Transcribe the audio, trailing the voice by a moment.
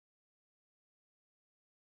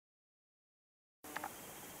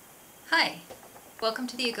Hi, welcome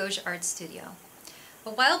to the Agosia Arts studio. A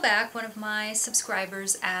while back, one of my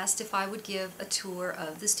subscribers asked if I would give a tour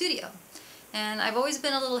of the studio. And I've always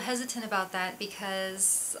been a little hesitant about that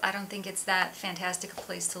because I don't think it's that fantastic a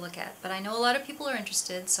place to look at. But I know a lot of people are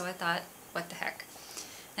interested, so I thought, what the heck.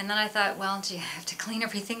 And then I thought, well, gee, I have to clean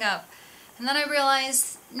everything up. And then I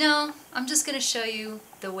realized, no, I'm just going to show you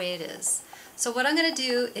the way it is. So what I'm going to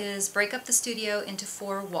do is break up the studio into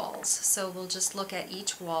 4 walls. So we'll just look at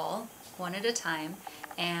each wall one at a time,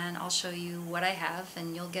 and I'll show you what I have,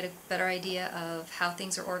 and you'll get a better idea of how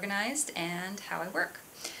things are organized and how I work.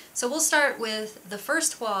 So we'll start with the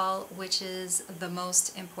first wall, which is the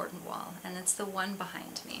most important wall, and it's the one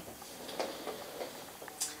behind me.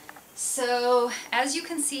 So as you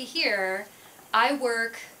can see here, I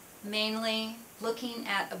work mainly looking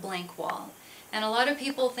at a blank wall. And a lot of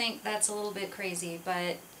people think that's a little bit crazy,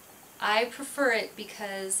 but I prefer it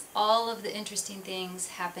because all of the interesting things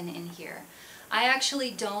happen in here. I actually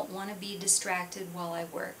don't want to be distracted while I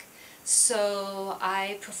work. So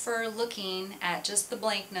I prefer looking at just the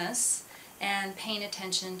blankness and paying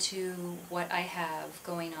attention to what I have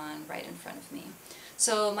going on right in front of me.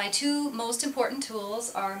 So my 2 most important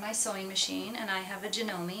tools are my sewing machine, and I have a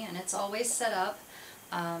Janome, and it's always set up.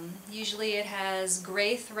 Usually it has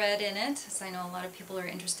gray thread in it, as I know a lot of people are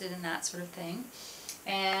interested in that sort of thing.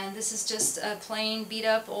 And this is just a plain beat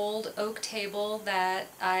up old oak table that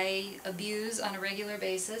I abuse on a regular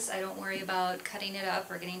basis. I don't worry about cutting it up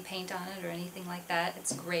or getting paint on it or anything like that.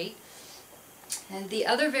 It's great. And the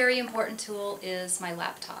other very important tool is my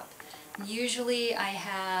laptop. Usually I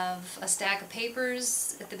have a stack of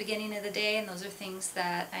papers at the beginning of the day, and those are things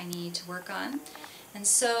that I need to work on. And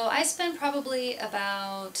so I spend probably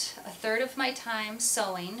about a third of my time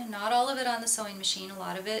sewing, not all of it on the sewing machine, a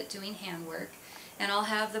lot of it doing handwork. And I'll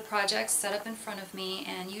have the projects set up in front of me,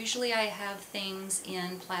 and usually I have things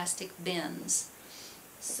in plastic bins.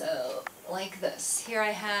 So, like this. Here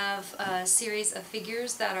I have a series of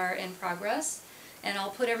figures that are in progress, and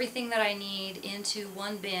I'll put everything that I need into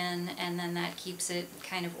one bin, and then that keeps it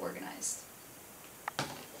kind of organized.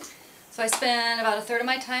 So I spend about a third of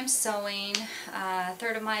my time sewing, a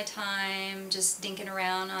third of my time just dinking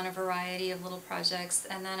around on a variety of little projects,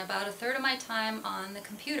 and then about a third of my time on the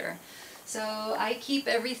computer. So I keep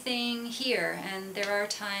everything here, and there are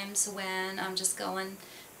times when I'm just going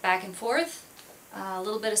back and forth, a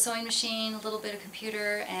little bit of sewing machine, a little bit of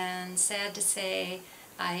computer, and sad to say,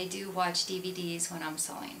 I do watch DVDs when I'm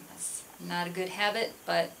sewing. That's not a good habit,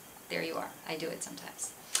 but there you are. I do it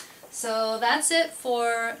sometimes. So that's it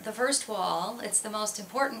for the first wall. It's the most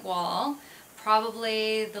important wall,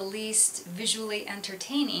 probably the least visually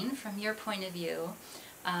entertaining from your point of view.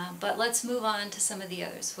 But let's move on to some of the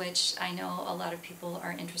others, which I know a lot of people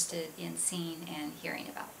are interested in seeing and hearing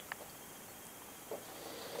about.